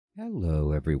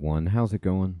Hello, everyone. How's it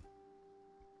going?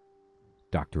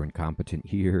 Dr. Incompetent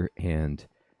here, and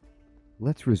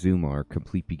let's resume our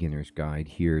complete beginner's guide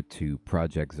here to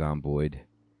Project Zomboid.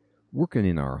 Working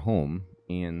in our home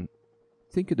and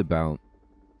thinking about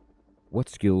what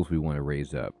skills we want to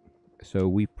raise up. So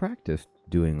we practiced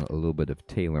doing a little bit of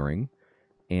tailoring,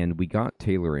 and we got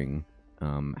tailoring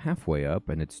halfway up,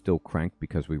 and it's still cranked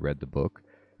because we read the book.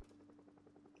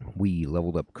 We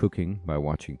leveled up cooking by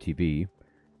watching TV.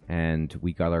 And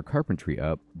we got our carpentry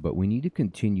up, but we need to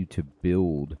continue to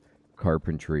build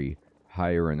carpentry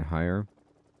higher and higher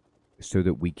so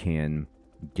that we can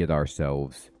get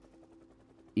ourselves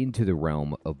into the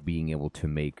realm of being able to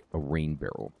make a rain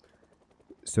barrel.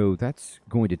 So that's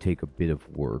going to take a bit of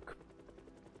work.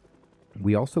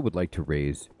 We also would like to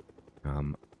raise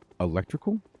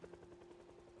electrical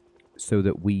so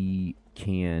that we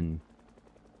can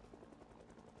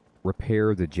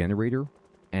repair the generator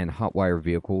and hot wire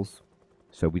vehicles.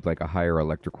 So we'd like a higher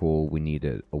electrical. We need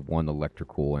a 1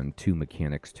 electrical and 2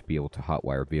 mechanics to be able to hot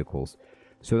wire vehicles.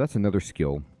 So that's another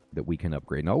skill that we can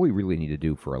upgrade. And all we really need to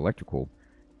do for electrical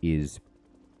is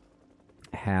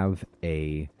have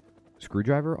a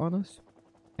screwdriver on us.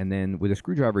 And then with a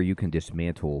screwdriver, you can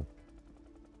dismantle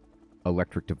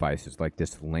electric devices like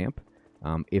this lamp.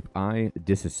 If I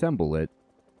disassemble it,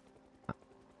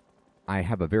 I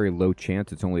have a very low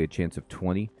chance. It's only a chance of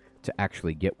 20 to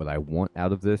actually get what I want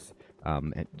out of this,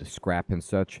 and the scrap and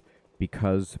such,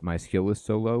 because my skill is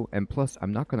so low. And plus,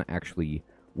 I'm not going to actually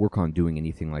work on doing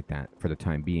anything like that for the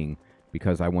time being,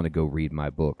 because I want to go read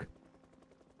my book.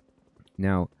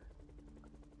 Now,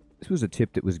 this was a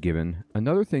tip that was given.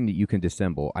 Another thing that you can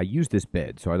disassemble, I use this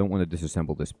bed, so I don't want to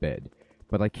disassemble this bed,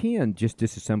 but I can just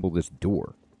disassemble this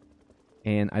door.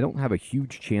 And I don't have a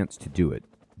huge chance to do it,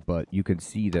 but you can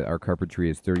see that our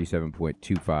carpentry is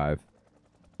 37.25.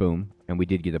 Boom, and we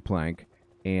did get a plank,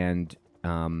 and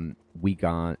we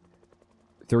got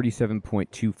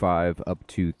 37.25 up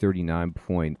to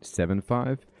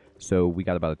 39.75, so we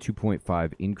got about a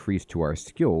 2.5 increase to our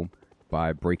skill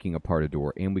by breaking apart a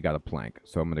door, and we got a plank.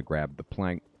 So I'm going to grab the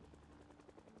plank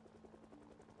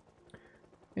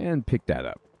and pick that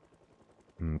up.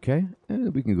 Okay,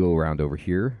 and we can go around over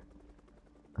here.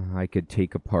 I could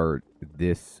take apart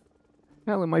this.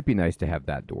 Well, it might be nice to have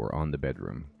that door on the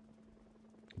bedroom.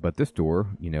 But this door,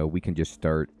 we can just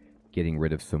start getting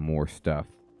rid of some more stuff.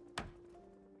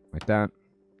 Like that.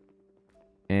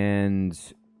 And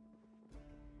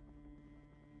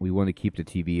we want to keep the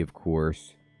TV, of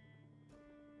course.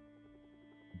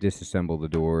 Disassemble the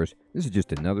doors. This is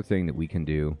just another thing that we can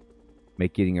do.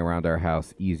 Make getting around our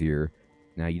house easier.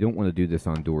 Now, you don't want to do this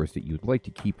on doors that you'd like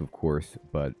to keep, of course.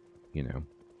 But,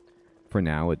 for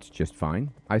now, it's just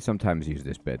fine. I sometimes use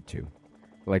this bed, too.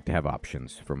 I like to have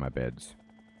options for my beds.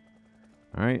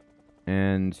 Alright,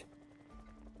 and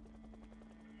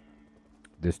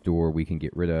this door we can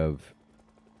get rid of.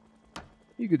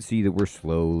 You can see that we're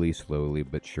slowly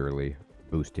but surely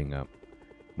boosting up.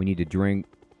 We need a drink,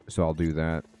 so I'll do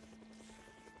that.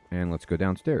 And let's go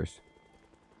downstairs.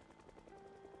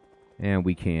 And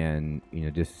we can,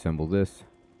 disassemble this.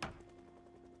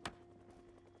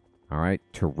 Alright,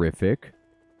 terrific.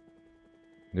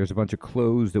 There's a bunch of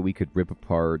clothes that we could rip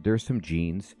apart. There's some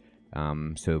jeans.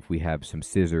 So if we have some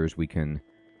scissors, we can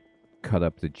cut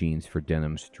up the jeans for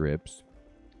denim strips.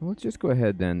 Well, let's just go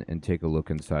ahead then and take a look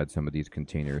inside some of these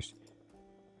containers.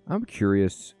 I'm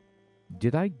curious,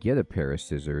 did I get a pair of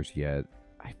scissors yet?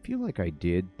 I feel like I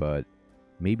did, but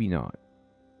maybe not.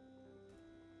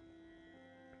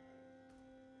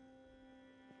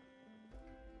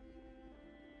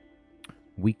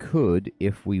 We could,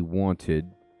 if we wanted,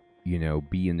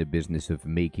 be in the business of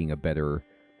making a better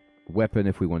weapon,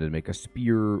 if we wanted to make a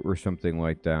spear or something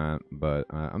like that, but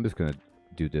I'm just gonna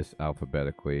do this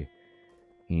alphabetically.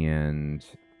 And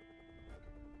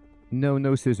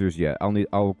no scissors yet.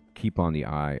 I'll keep on the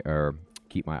eye, or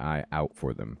keep my eye out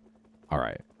for them. All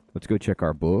right, let's go check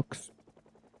our books.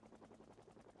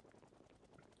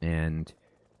 And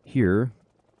here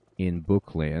in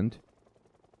Bookland,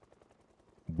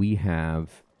 we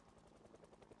have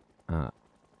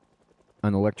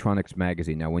an electronics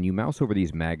magazine. Now, when you mouse over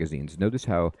these magazines, notice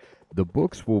how the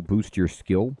books will boost your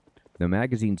skill. The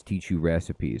magazines teach you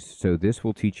recipes. So this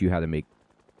will teach you how to make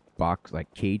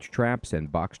cage traps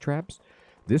and box traps.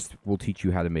 This will teach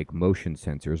you how to make motion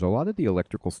sensors. A lot of the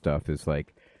electrical stuff is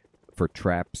like for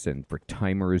traps and for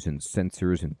timers and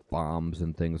sensors and bombs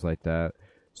and things like that.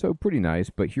 So pretty nice.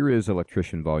 But here is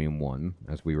Electrician Volume 1,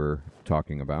 as we were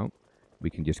talking about. We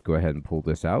can just go ahead and pull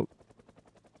this out.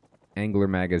 Angler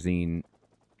magazine.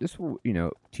 This will,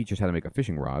 teach us how to make a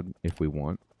fishing rod if we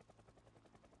want.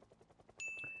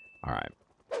 All right.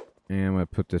 And I'm going to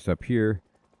put this up here.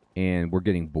 And we're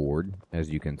getting bored, as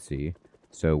you can see.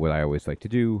 So what I always like to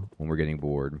do when we're getting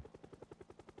bored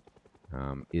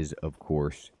is, of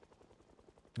course...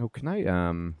 Oh, can I...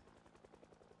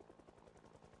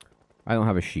 I don't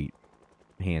have a sheet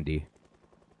handy.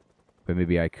 But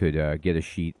maybe I could get a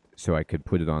sheet so I could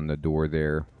put it on the door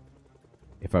there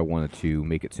if I wanted to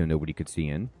make it so nobody could see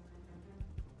in.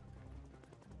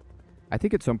 I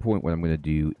think at some point what I'm going to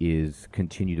do is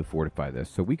continue to fortify this.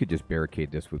 So we could just barricade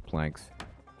this with planks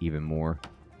even more.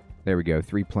 There we go.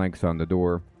 3 planks on the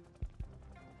door.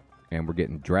 And we're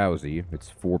getting drowsy. It's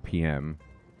 4 p.m.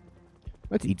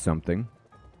 Let's eat something.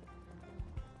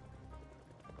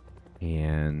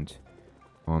 And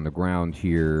on the ground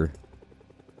here...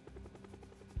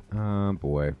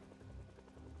 boy.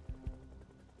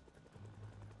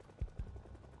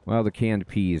 Well, the canned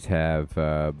peas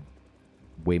have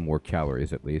way more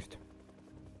calories, at least.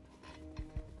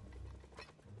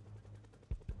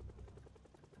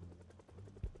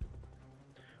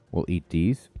 We'll eat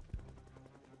these.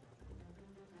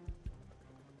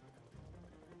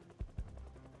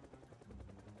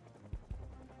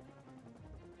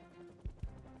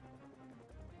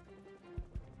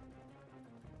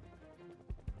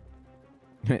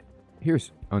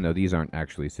 Here's... Oh no, these aren't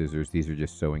actually scissors. These are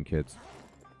just sewing kits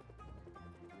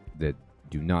that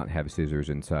do not have scissors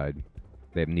inside.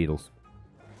 They have needles.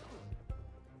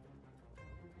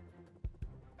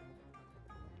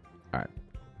 Alright,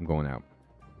 I'm going out.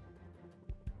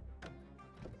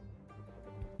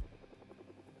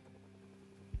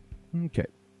 Okay.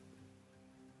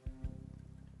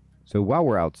 So while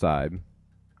we're outside,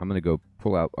 I'm going to go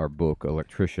pull out our book,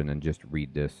 Electrician, and just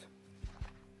read this.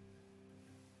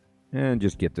 And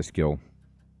just get the skill.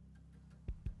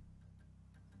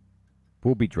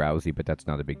 We'll be drowsy, but that's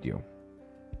not a big deal.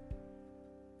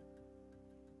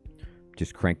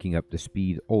 Just cranking up the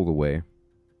speed all the way.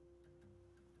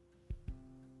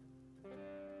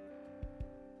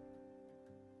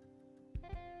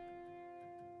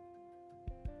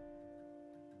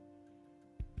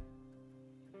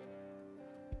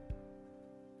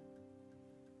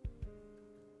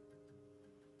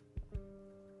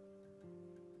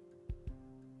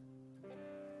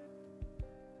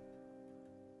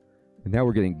 And now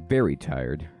we're getting very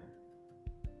tired.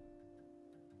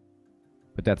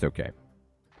 But that's okay.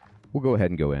 We'll go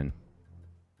ahead and go in.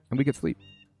 And we can sleep.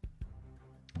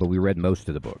 But we read most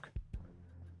of the book.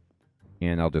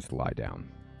 And I'll just lie down.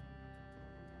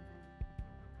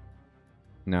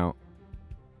 Now,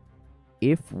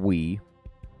 if we...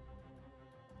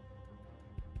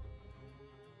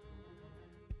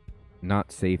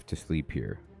 Not safe to sleep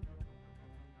here.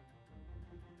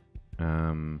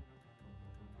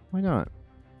 Why not?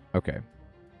 Okay.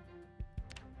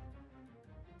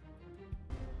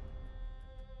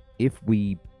 If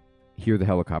we hear the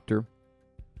helicopter,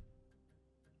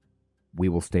 we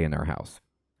will stay in our house.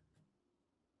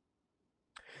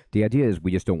 The idea is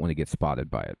we just don't want to get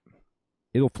spotted by it.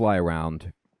 It'll fly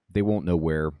around. They won't know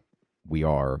where we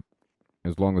are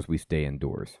as long as we stay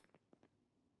indoors.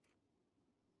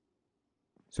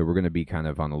 So we're going to be kind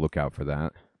of on the lookout for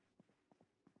that.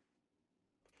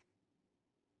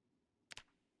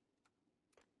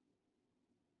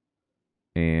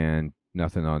 And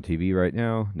nothing on TV right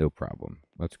now. No problem.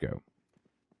 Let's go.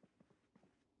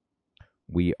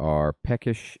 We are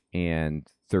peckish and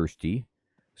thirsty.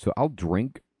 So I'll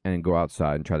drink and go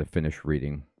outside and try to finish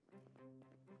reading.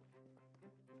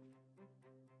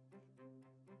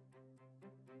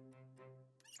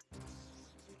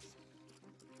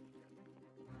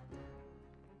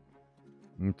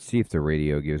 Let's see if the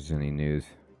radio gives any news.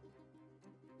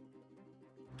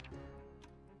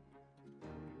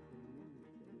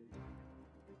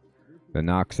 The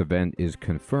Knox event is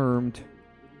confirmed.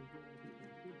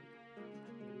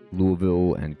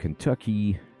 Louisville and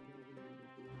Kentucky.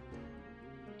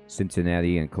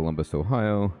 Cincinnati and Columbus,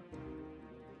 Ohio.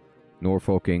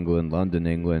 Norfolk, England. London,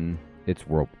 England. It's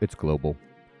global.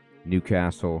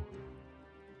 Newcastle.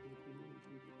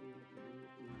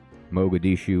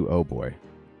 Mogadishu. Oh boy.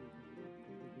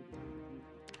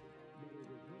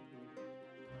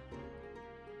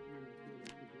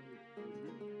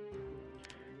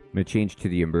 I'm going to change to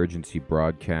the emergency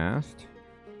broadcast.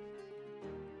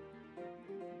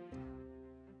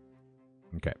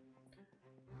 Okay.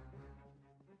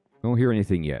 Don't hear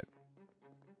anything yet.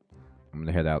 I'm going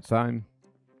to head outside.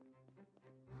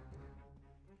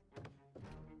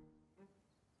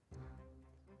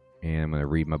 And I'm going to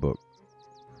read my book.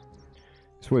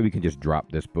 This way we can just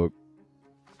drop this book.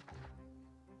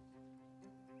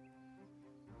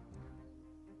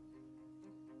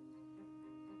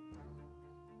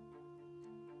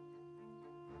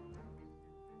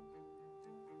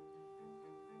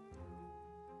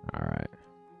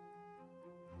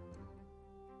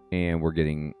 And we're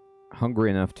getting hungry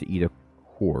enough to eat a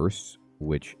horse,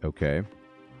 which, okay.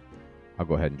 I'll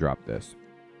go ahead and drop this.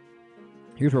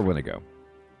 Here's where we're going to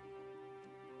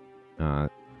go.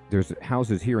 There's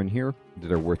houses here and here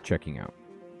that are worth checking out.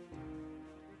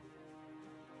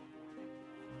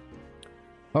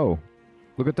 Oh,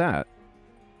 look at that.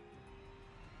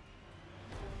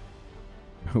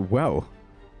 Well,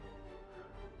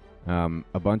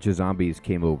 a bunch of zombies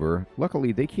came over.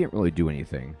 Luckily, they can't really do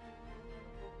anything.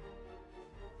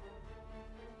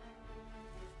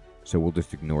 So we'll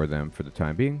just ignore them for the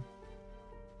time being.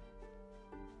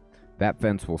 That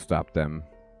fence will stop them.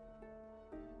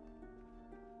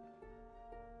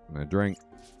 I'm gonna drink.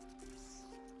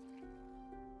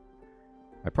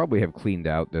 I probably have cleaned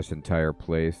out this entire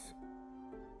place.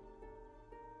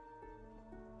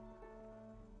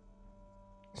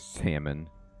 Salmon.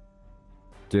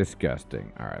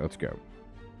 Disgusting. Alright, let's go.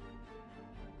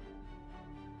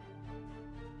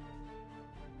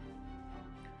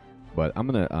 But I'm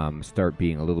gonna start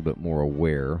being a little bit more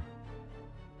aware.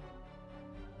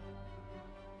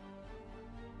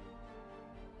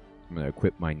 I'm gonna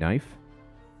equip my knife.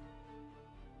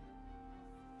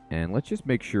 And let's just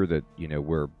make sure that, you know,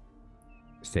 we're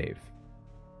safe.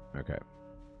 Okay.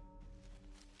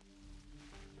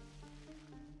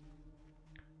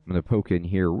 I'm going to poke in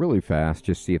here really fast,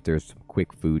 just see if there's some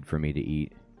quick food for me to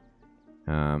eat.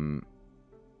 Can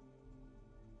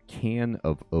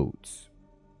of oats.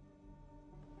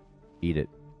 Eat it.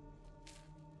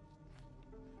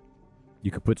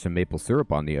 You could put some maple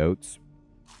syrup on the oats.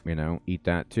 You know, eat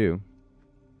that too.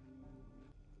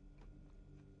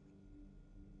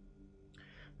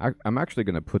 I'm actually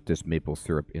going to put this maple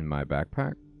syrup in my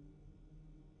backpack.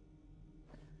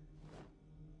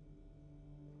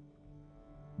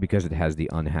 Because it has the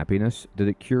unhappiness that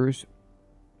it cures.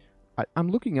 I'm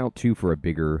looking out, too, for a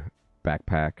bigger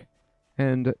backpack.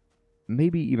 And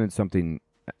maybe even something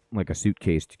like a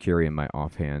suitcase to carry in my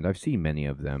offhand. I've seen many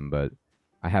of them, but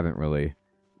I haven't really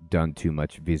done too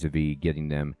much vis-a-vis getting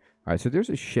them. All right, so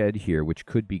there's a shed here, which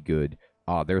could be good.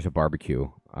 Oh, there's a barbecue.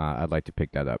 I'd like to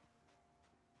pick that up.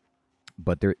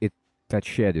 But that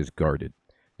shed is guarded.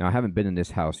 Now, I haven't been in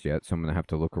this house yet, so I'm going to have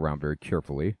to look around very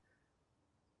carefully.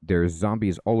 There's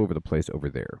zombies all over the place over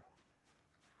there.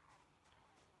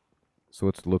 So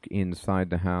let's look inside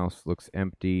the house. Looks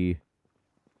empty.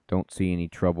 Don't see any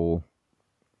trouble.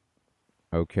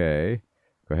 Okay.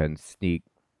 Go ahead and sneak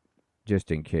just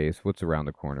in case. What's around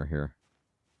the corner here?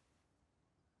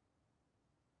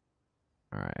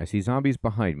 Alright, I see zombies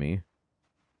behind me.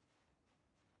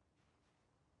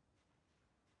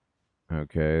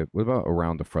 Okay, what about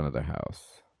around the front of the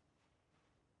house?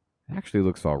 It actually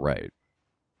looks alright.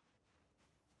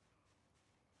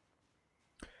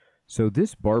 So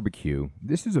this barbecue,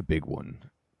 this is a big one.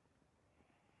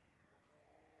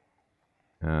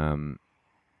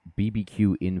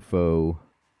 BBQ info.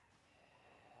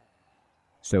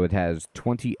 So it has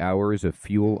 20 hours of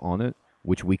fuel on it,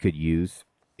 which we could use.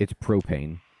 It's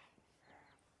propane.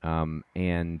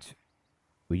 And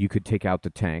you could take out the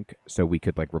tank, so we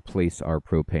could like replace our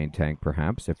propane tank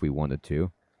perhaps if we wanted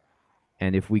to.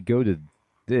 And if we go to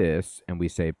this and we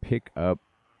say pick up,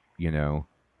 you know,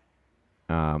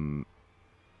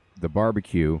 the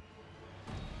barbecue,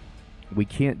 we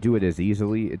can't do it as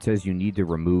easily. It says you need to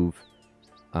remove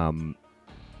the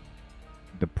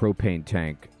propane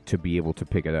tank to be able to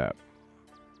pick it up.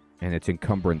 And it's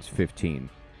encumbrance 15.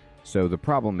 So the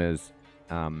problem is,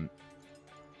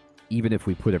 even if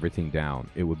we put everything down,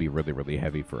 it would be really, really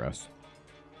heavy for us.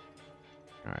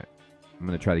 Alright. I'm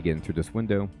going to try to get in through this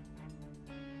window.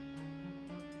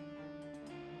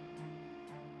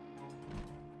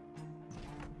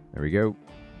 There we go.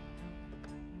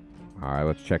 Alright,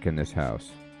 let's check in this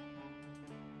house.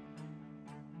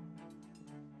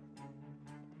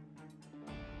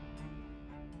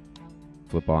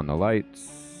 Flip on the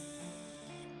lights.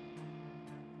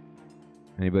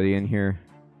 Anybody in here?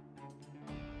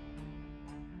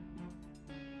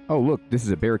 Oh, look, this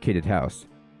is a barricaded house.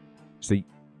 So,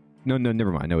 no,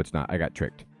 never mind. No, it's not. I got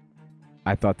tricked.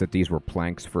 I thought that these were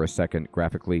planks for a second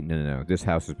graphically. No. This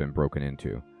house has been broken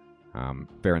into.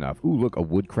 Fair enough. Ooh, look, a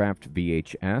Woodcraft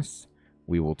VHS.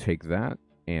 We will take that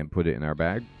and put it in our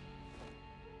bag.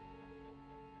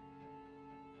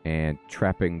 And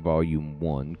Trapping Volume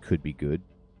 1 could be good.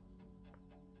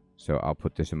 So I'll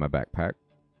put this in my backpack.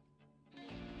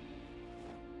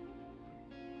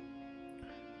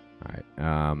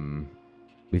 Alright,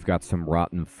 we've got some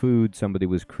rotten food somebody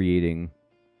was creating.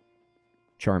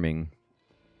 Charming.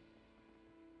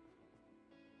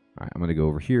 Alright, I'm gonna go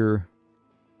over here.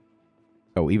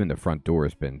 Oh, even the front door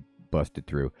has been busted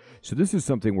through. So this is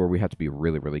something where we have to be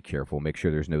really, really careful. Make sure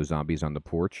there's no zombies on the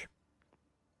porch.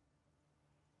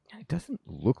 It doesn't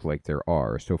look like there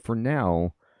are. So for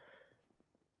now,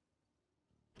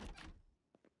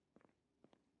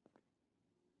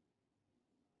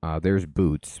 there's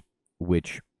boots,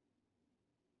 which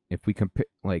if we compare,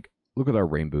 like, look at our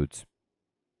rain boots.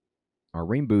 Our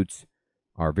rain boots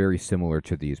are very similar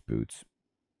to these boots.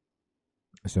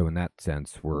 So in that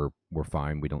sense, we're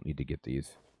fine. We don't need to get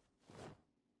these.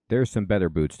 There's some better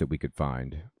boots that we could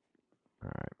find.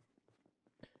 All right.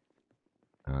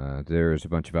 There's a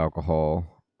bunch of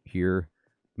alcohol here.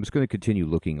 I'm just going to continue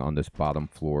looking on this bottom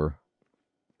floor.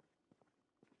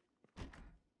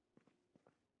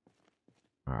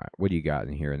 All right. What do you got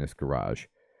in here in this garage?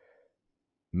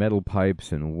 Metal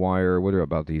pipes and wire. What are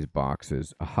about these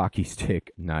boxes? A hockey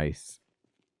stick. Nice.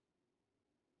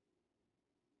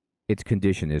 Its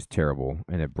condition is terrible,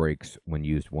 and it breaks when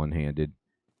used one-handed,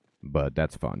 but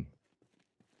that's fun.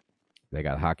 They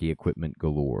got hockey equipment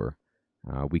galore.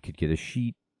 We could get a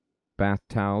sheet, bath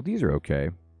towel. These are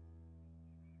okay.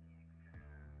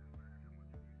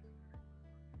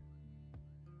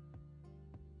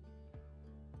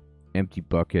 Empty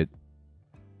bucket.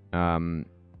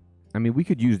 I mean, we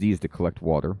could use these to collect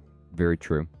water. Very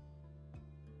true.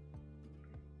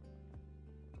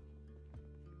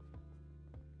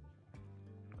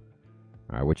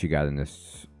 All right, what you got in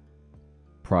this?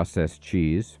 Processed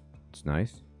cheese. It's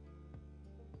nice.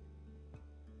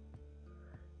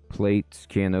 Plates,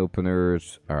 can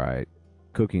openers. All right.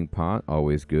 Cooking pot,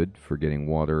 always good for getting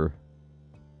water.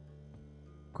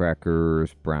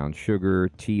 Crackers, brown sugar,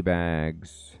 tea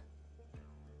bags.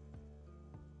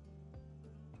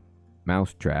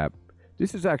 Mouse trap.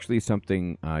 This is actually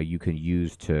something you can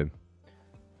use to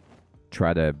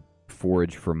try to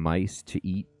forage for mice to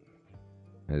eat,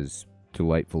 as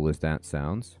delightful as that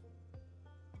sounds.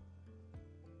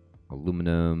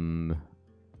 Aluminum.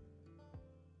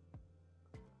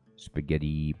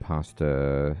 Spaghetti,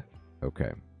 pasta.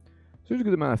 Okay. So there's a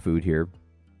good amount of food here.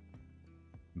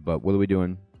 But what are we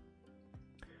doing?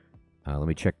 Let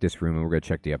me check this room, and we're going to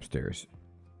check the upstairs.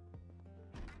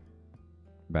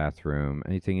 Bathroom.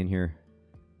 Anything in here?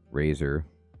 Razor.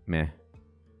 Meh.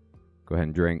 Go ahead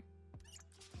and drink.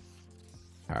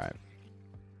 Alright.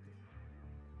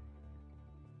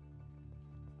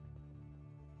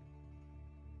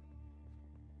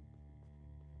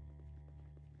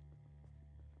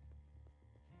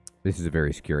 This is a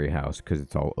very scary house because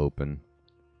it's all open.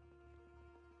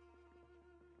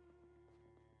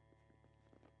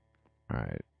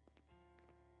 Alright.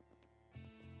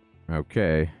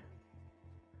 Okay.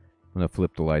 I'm going to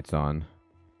flip the lights on.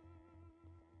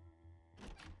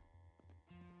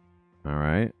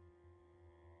 Alright.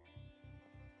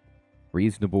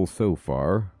 Reasonable so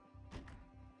far.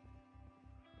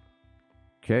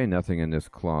 Okay, nothing in this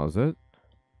closet.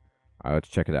 Alright, let's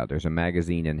check it out. There's a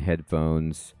magazine and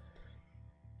headphones.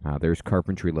 There's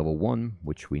carpentry level 1,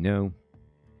 which we know.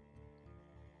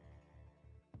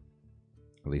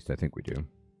 At least I think we do.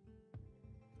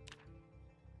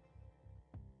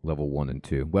 Level 1 and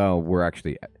 2. Well, we're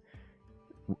actually...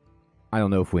 I don't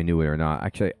know if we knew it or not.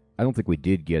 Actually, I don't think we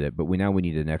did get it, but we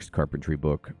need the next carpentry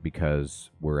book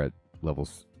because we're at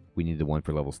levels... We need the one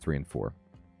for levels 3 and 4.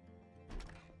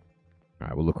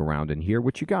 Alright, we'll look around in here.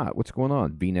 What you got? What's going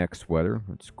on? V-neck sweater.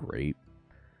 That's great.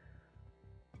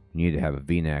 You need to have a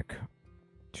V-neck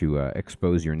to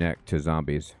expose your neck to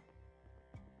zombies.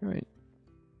 Alright.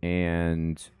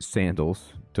 And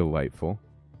sandals. Delightful.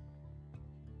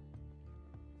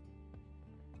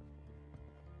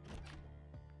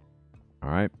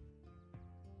 Alright.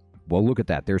 Well, look at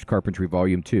that. There's Carpentry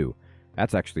Volume 2.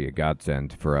 That's actually a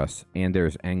godsend for us. And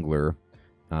there's Angler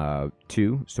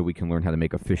 2, so we can learn how to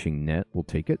make a fishing net. We'll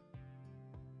take it.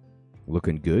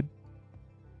 Looking good.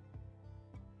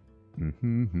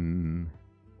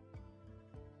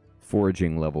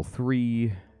 Foraging level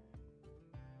 3.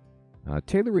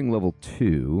 Tailoring level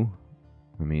 2.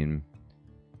 I mean,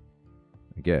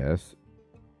 I guess.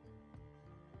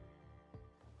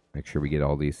 Make sure we get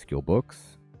all these skill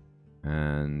books.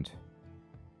 And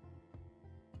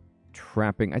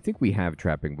trapping. I think we have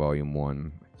trapping volume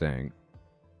 1, I think.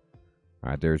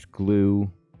 Alright, there's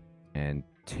glue and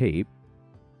tape.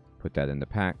 Put that in the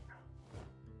pack.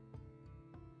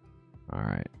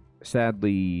 Alright.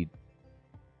 Sadly,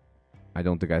 I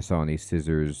don't think I saw any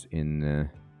scissors in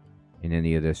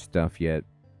any of this stuff yet.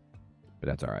 But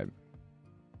that's alright.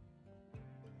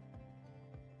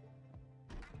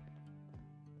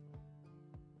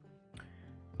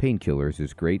 Painkillers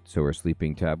is great, so are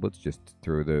sleeping tablets. Just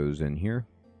throw those in here.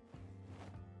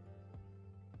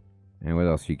 And what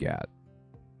else you got?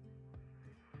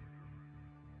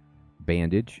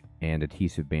 bandage and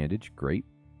adhesive bandage. Great.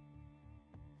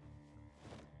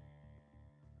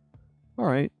 All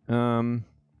right. Oh,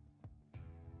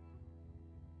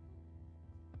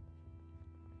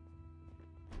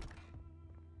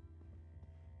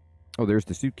 there's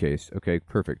the suitcase. Okay,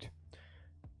 perfect.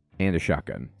 And a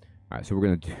shotgun. All right, so we're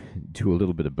going to do a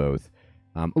little bit of both.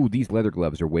 Oh, these leather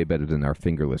gloves are way better than our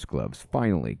fingerless gloves.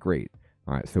 Finally, great.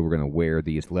 All right, so we're going to wear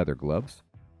these leather gloves.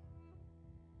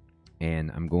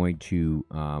 And I'm going to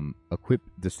equip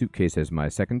the suitcase as my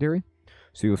secondary.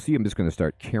 So you'll see I'm just going to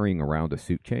start carrying around a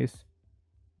suitcase.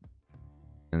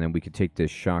 And then we could take this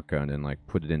shotgun and like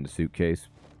put it in the suitcase.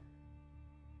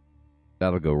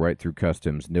 That'll go right through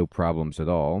customs, no problems at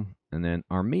all. And then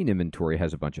our main inventory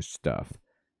has a bunch of stuff.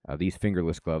 These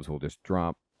fingerless gloves will just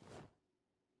drop.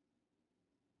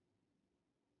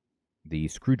 The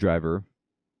screwdriver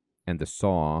and the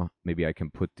saw, maybe I can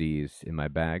put these in my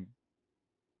bag.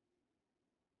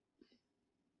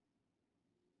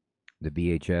 The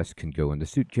VHS can go in the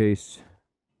suitcase.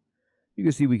 You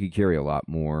can see we could carry a lot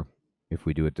more if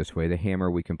we do it this way. The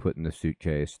hammer we can put in the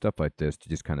suitcase, stuff like this to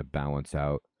just kind of balance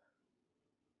out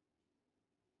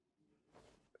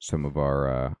some of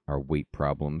our weight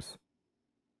problems.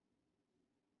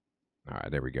 All right,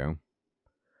 there we go.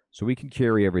 So we can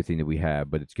carry everything that we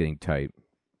have, but it's getting tight.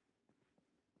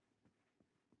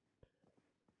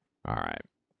 All right.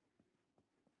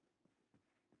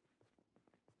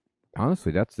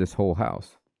 Honestly, that's this whole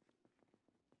house.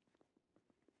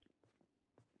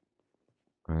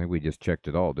 I think we just checked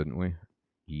it all, didn't we?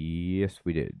 Yes,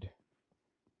 we did.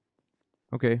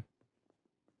 Okay.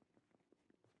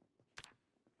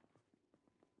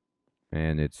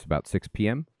 And it's about 6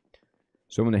 p.m.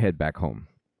 So I'm going to head back home.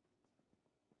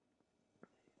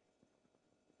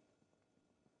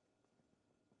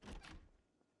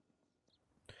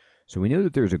 So we know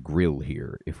that there's a grill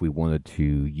here if we wanted to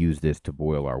use this to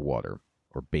boil our water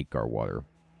or bake our water.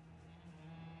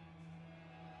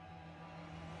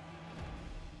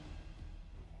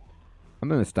 I'm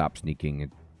going to stop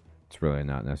sneaking. It's really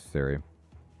not necessary.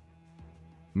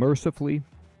 Mercifully,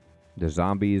 the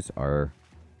zombies are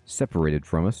separated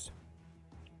from us.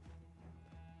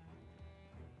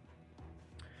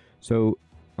 So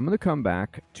I'm going to come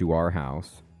back to our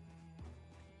house.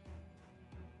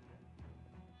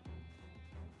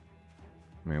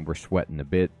 Man, we're sweating a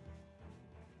bit.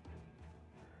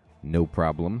 No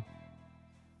problem.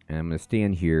 And I'm going to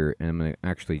stand here and I'm going to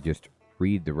actually just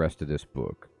read the rest of this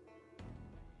book.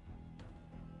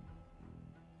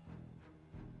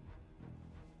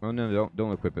 Oh, no,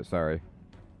 don't equip it. Sorry.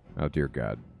 Oh, dear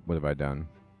God. What have I done?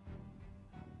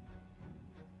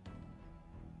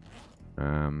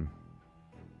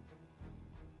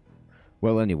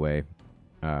 Well, anyway.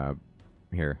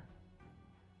 Here.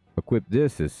 Equip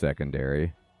this as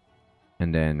secondary.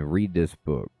 And then read this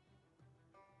book.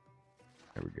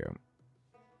 There we go.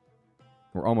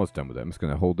 We're almost done with it. I'm just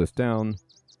going to hold this down.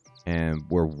 And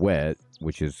we're wet,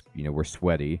 which is, we're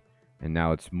sweaty. And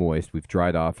now it's moist. We've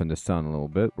dried off in the sun a little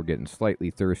bit. We're getting slightly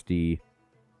thirsty.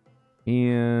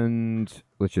 And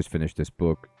let's just finish this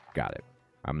book. Got it.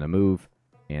 I'm going to move.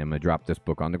 And I'm going to drop this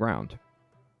book on the ground.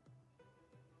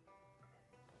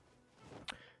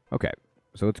 Okay.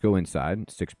 So let's go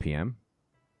inside. 6 p.m.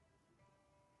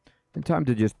 And time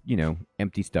to just,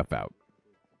 empty stuff out.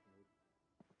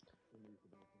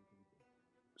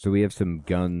 So we have some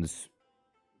guns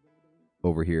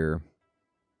over here,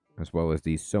 as well as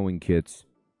these sewing kits.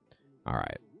 All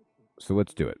right. So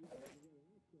let's do it.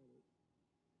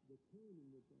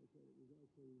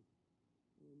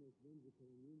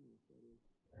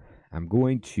 I'm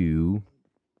going to...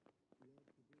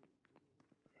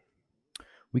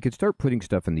 We could start putting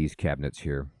stuff in these cabinets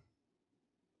here.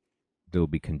 That'll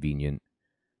be convenient.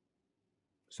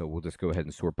 So we'll just go ahead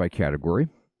and sort by category.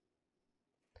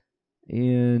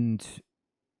 And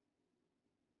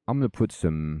I'm going to put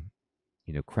some,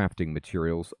 crafting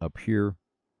materials up here.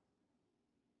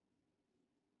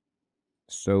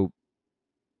 So,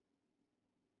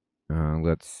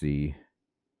 let's see.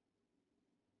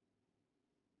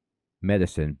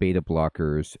 Medicine, beta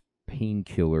blockers,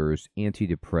 painkillers,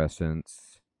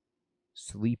 antidepressants,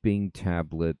 sleeping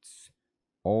tablets.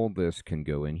 All this can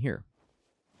go in here.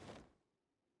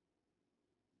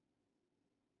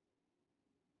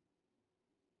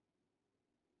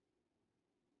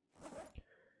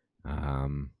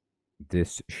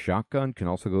 This shotgun can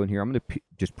also go in here. I'm going to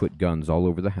just put guns all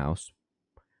over the house,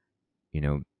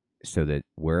 so that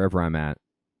wherever I'm at,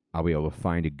 I'll be able to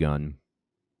find a gun,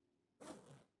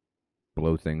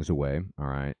 blow things away. All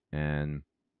right. And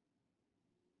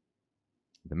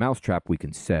the mousetrap we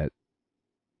can set.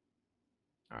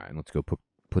 All right. Let's go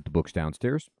put the books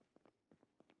downstairs.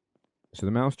 So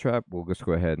the mousetrap, we'll just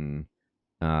go ahead and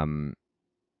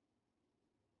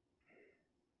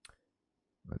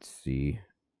let's see.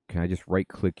 Can I just right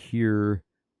click here?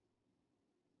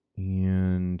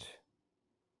 And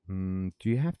do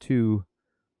you have to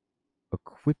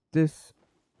equip this,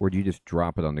 or do you just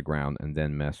drop it on the ground and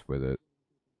then mess with it?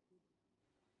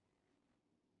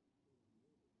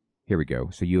 Here we go.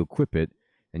 So you equip it,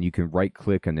 and you can right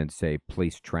click and then say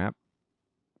place trap.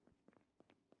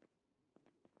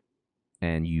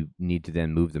 And you need to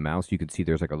then move the mouse. You can see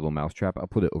there's like a little mouse trap. I'll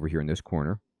put it over here in this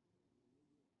corner.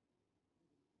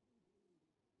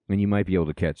 And you might be able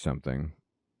to catch something.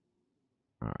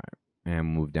 All right.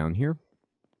 And move down here.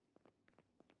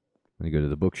 I'm going to go to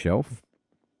the bookshelf.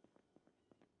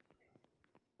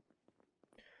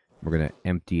 We're going to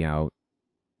empty out.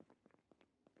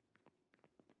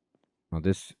 Well,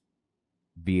 this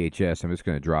VHS, I'm just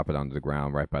going to drop it onto the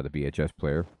ground right by the VHS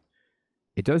player.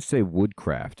 It does say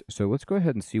woodcraft, so let's go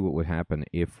ahead and see what would happen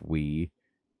if we,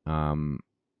 drag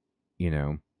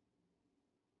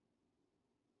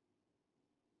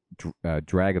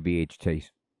a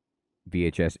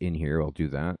VHS in here. I'll do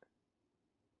that.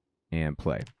 And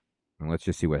play. And let's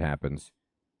just see what happens.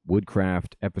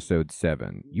 Woodcraft, Episode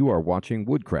 7. You are watching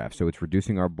Woodcraft, so it's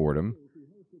reducing our boredom.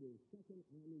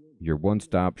 Your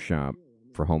one-stop shop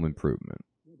for home improvement.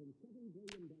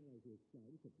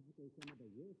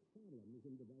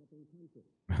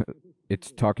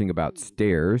 It's talking about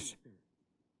stairs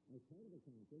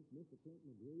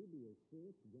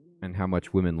and how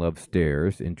much women love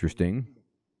stairs. Interesting.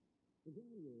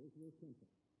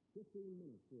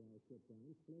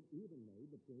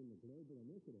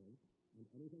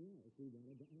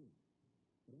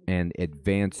 And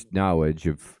advanced knowledge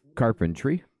of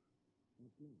carpentry.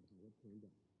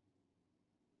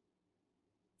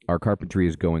 Our carpentry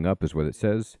is going up, is what it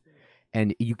says.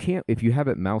 And you can't, if you have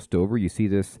it moused over, you see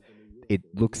this, it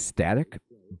looks static,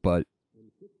 but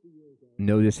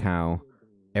notice how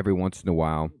every once in a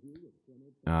while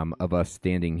of us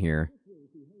standing here,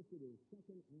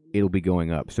 it'll be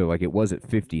going up. So like it was at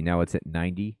 50, now it's at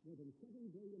 90.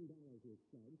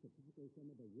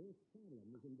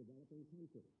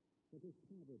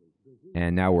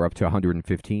 And now we're up to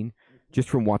 115, just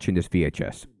from watching this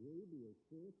VHS.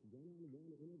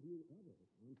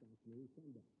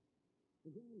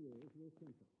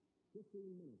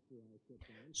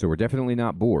 So we're definitely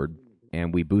not bored,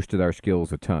 and we boosted our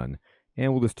skills a ton.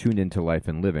 And we'll just tune into life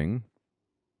and living.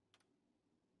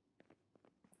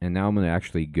 And now I'm going to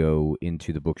actually go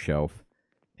into the bookshelf,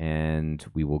 and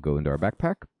we will go into our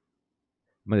backpack.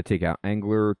 I'm going to take out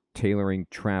angler, tailoring,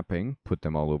 trapping, put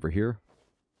them all over here.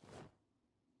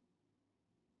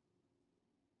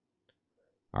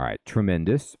 All right,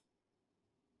 tremendous.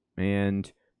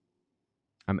 And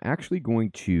I'm actually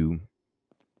going to...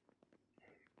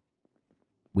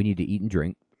 We need to eat and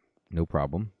drink. No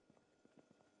problem.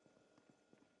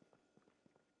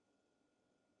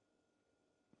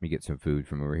 Let me get some food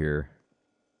from over here.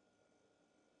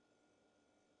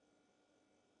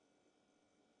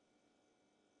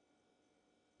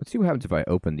 Let's see what happens if I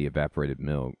open the evaporated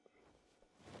milk.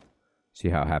 See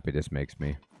how happy this makes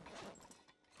me.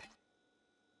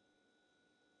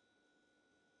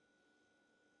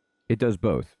 It does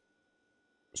both.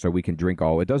 So we can drink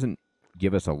all. It doesn't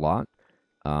give us a lot,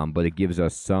 but it gives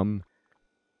us some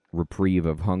reprieve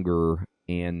of hunger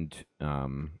and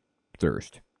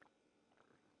thirst.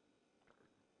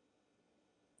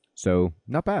 So,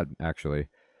 not bad, actually.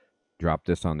 Drop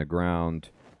this on the ground.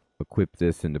 Equip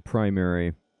this into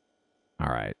primary. All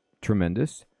right,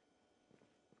 tremendous.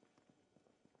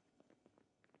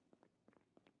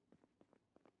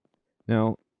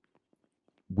 Now,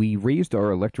 we raised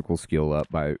our electrical skill up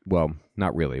by, well,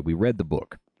 not really. We read the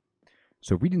book.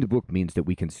 So reading the book means that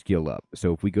we can skill up.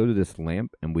 So if we go to this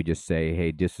lamp and we just say,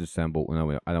 hey, disassemble.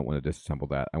 No, I don't want to disassemble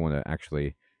that. I want to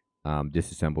actually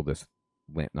disassemble this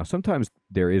lamp. Now, sometimes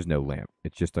there is no lamp.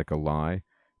 It's just like a lie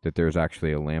that there's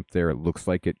actually a lamp there. It looks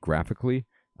like it graphically.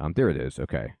 There it is.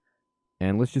 Okay.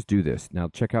 And let's just do this. Now,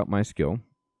 check out my skill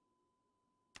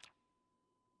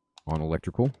on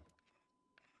electrical.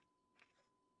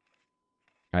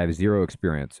 I have 0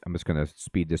 experience. I'm just going to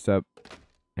speed this up.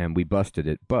 And we busted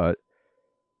it, but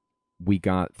we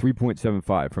got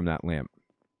 3.75 from that lamp.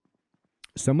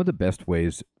 Some of the best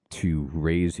ways to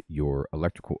raise your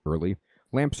electrical early.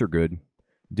 Lamps are good.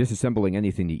 Disassembling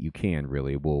anything that you can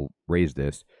really will raise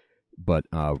this. But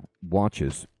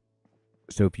watches.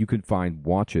 So if you could find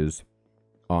watches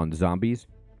on zombies,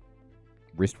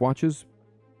 wristwatches,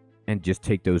 and just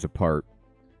take those apart,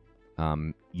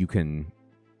 you can,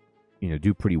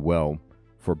 do pretty well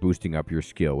for boosting up your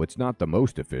skill. It's not the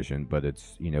most efficient, but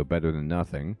it's, better than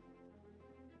nothing.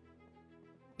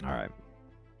 All right.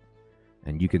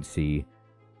 And you can see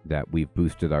that we've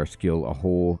boosted our skill a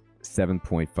whole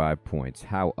 7.5 points.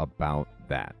 How about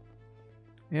that?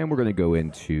 And we're going to go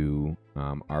into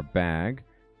our bag,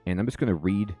 and I'm just going to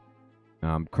read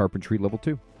Carpentry Level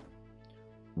 2.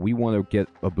 We want to get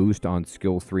a boost on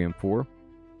skill 3 and 4.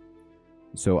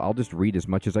 So I'll just read as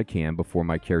much as I can before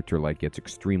my character gets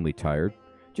extremely tired,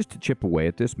 just to chip away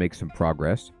at this, make some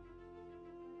progress.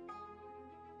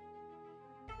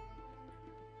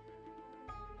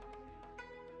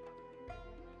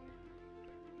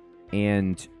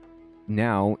 And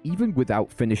now, even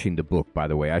without finishing the book, by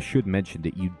the way, I should mention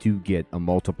that you do get a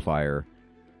multiplier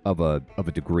of a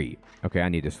degree. Okay, I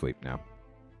need to sleep now.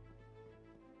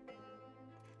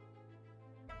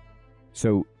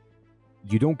 So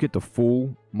you don't get the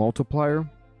full multiplier.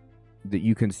 That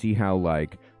you can see how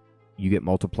you get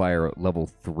multiplier at level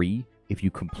 3 if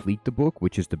you complete the book,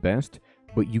 which is the best,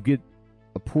 but you get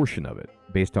a portion of it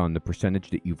based on the percentage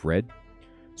that you've read.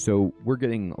 So we're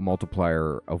getting a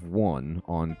multiplier of 1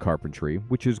 on carpentry,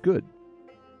 which is good.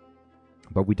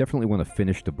 But we definitely want to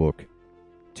finish the book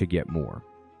to get more.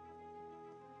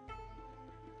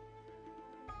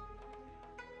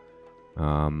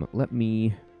 Let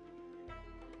me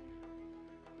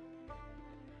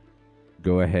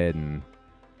go ahead and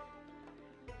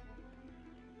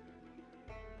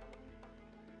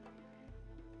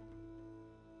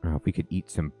if we could eat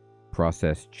some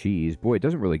processed cheese. Boy, it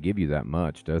doesn't really give you that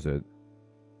much, does it?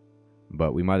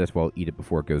 But we might as well eat it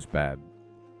before it goes bad.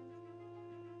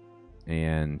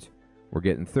 And we're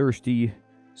getting thirsty,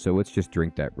 so let's just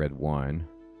drink that red wine.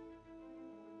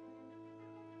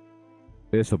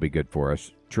 This will be good for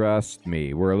us. Trust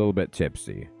me, we're a little bit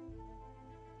tipsy.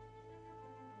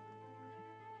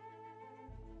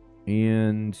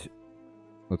 And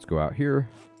let's go out here.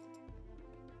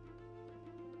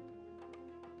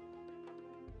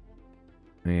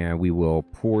 And we will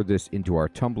pour this into our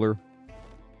tumbler.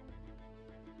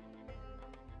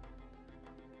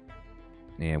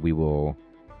 And we will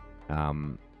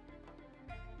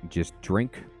just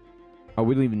drink. Oh,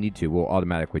 we don't even need to. We'll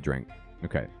automatically drink.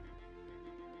 Okay.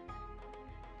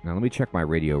 Now let me check my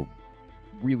radio.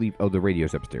 Oh, the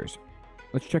radio's upstairs.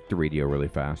 Let's check the radio really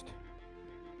fast.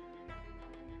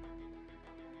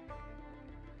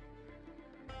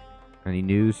 Any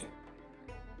news?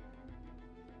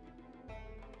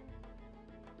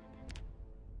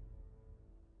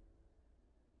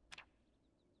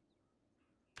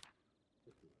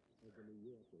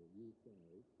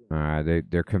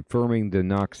 They're confirming the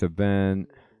Knox event.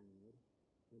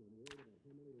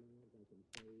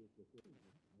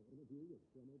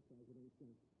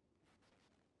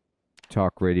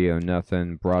 Talk radio,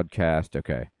 nothing. Broadcast,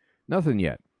 okay. Nothing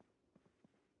yet.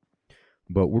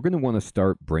 But we're going to want to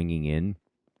start bringing in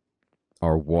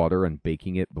our water and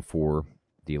baking it before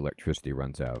the electricity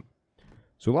runs out.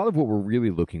 So a lot of what we're really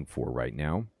looking for right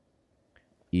now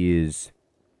is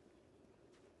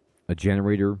a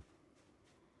generator,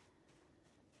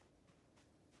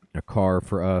 a car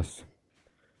for us,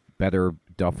 better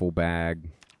duffel bag.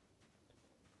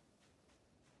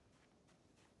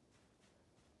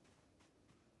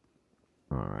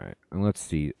 All right, and let's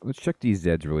see. Let's check these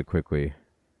Zeds really quickly.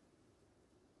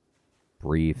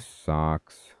 Briefs,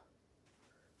 socks.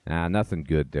 Nothing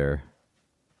good there.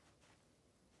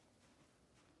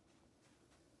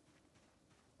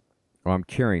 Oh, I'm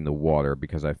carrying the water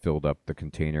because I filled up the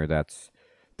container. That's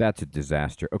a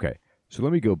disaster. Okay, so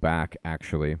let me go back,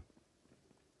 actually.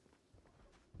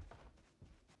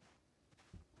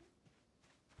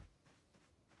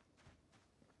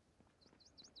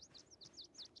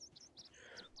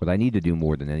 What I need to do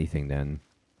more than anything, then,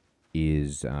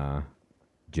 is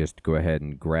just go ahead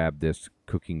and grab this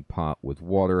cooking pot with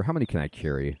water. How many can I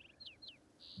carry?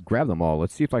 Grab them all.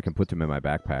 Let's see if I can put them in my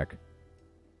backpack.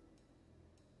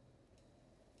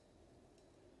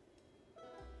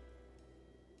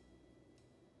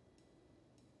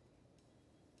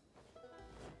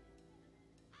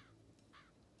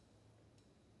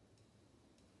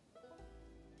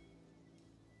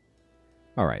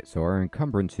 Alright, so our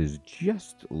encumbrance is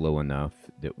just low enough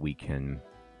that we can,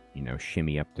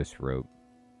 shimmy up this rope.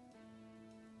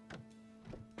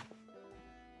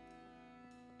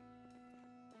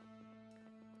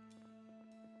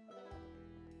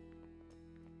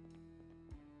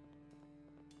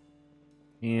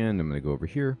 And I'm going to go over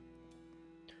here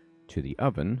to the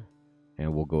oven,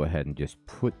 and we'll go ahead and just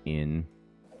put in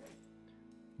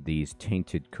these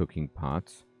tainted cooking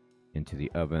pots into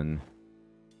the oven.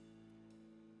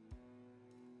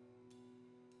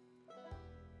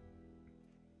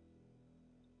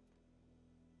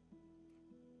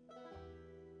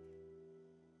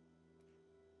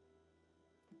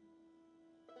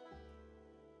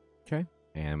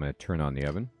 And I'm going to turn on the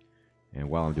oven. And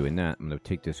while I'm doing that, I'm going to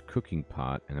take this cooking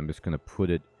pot and I'm just going to put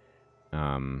it,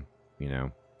 you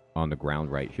know, on the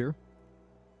ground right here.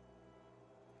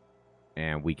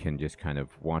 And we can just kind of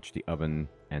watch the oven.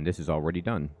 And this is already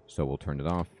done. So we'll turn it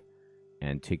off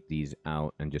and take these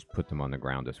out and just put them on the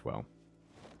ground as well.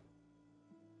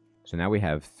 So now we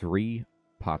have 3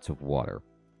 pots of water.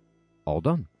 All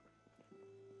done.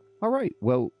 All right.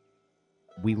 Well,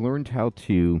 we learned how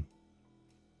to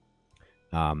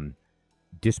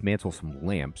dismantle some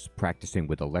lamps, practicing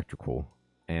with electrical.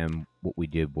 And what we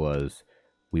did was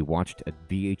we watched a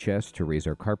VHS to raise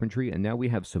our carpentry, and now we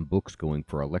have some books going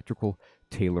for electrical,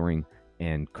 tailoring,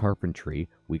 and carpentry.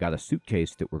 We got a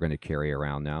suitcase that we're going to carry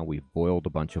around now. We've boiled a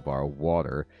bunch of our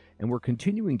water, and we're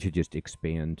continuing to just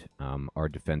expand our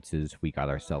defenses. We got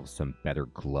ourselves some better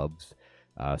gloves.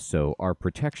 So our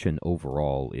protection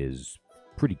overall is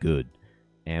pretty good,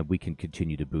 and we can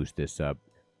continue to boost this up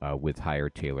with higher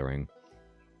tailoring.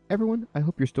 Everyone, I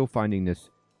hope you're still finding this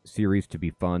series to be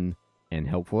fun and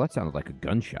helpful. That sounded like a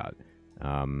gunshot.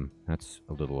 That's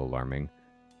a little alarming.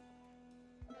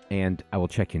 And I will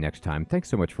check you next time. Thanks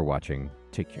so much for watching.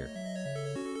 Take care.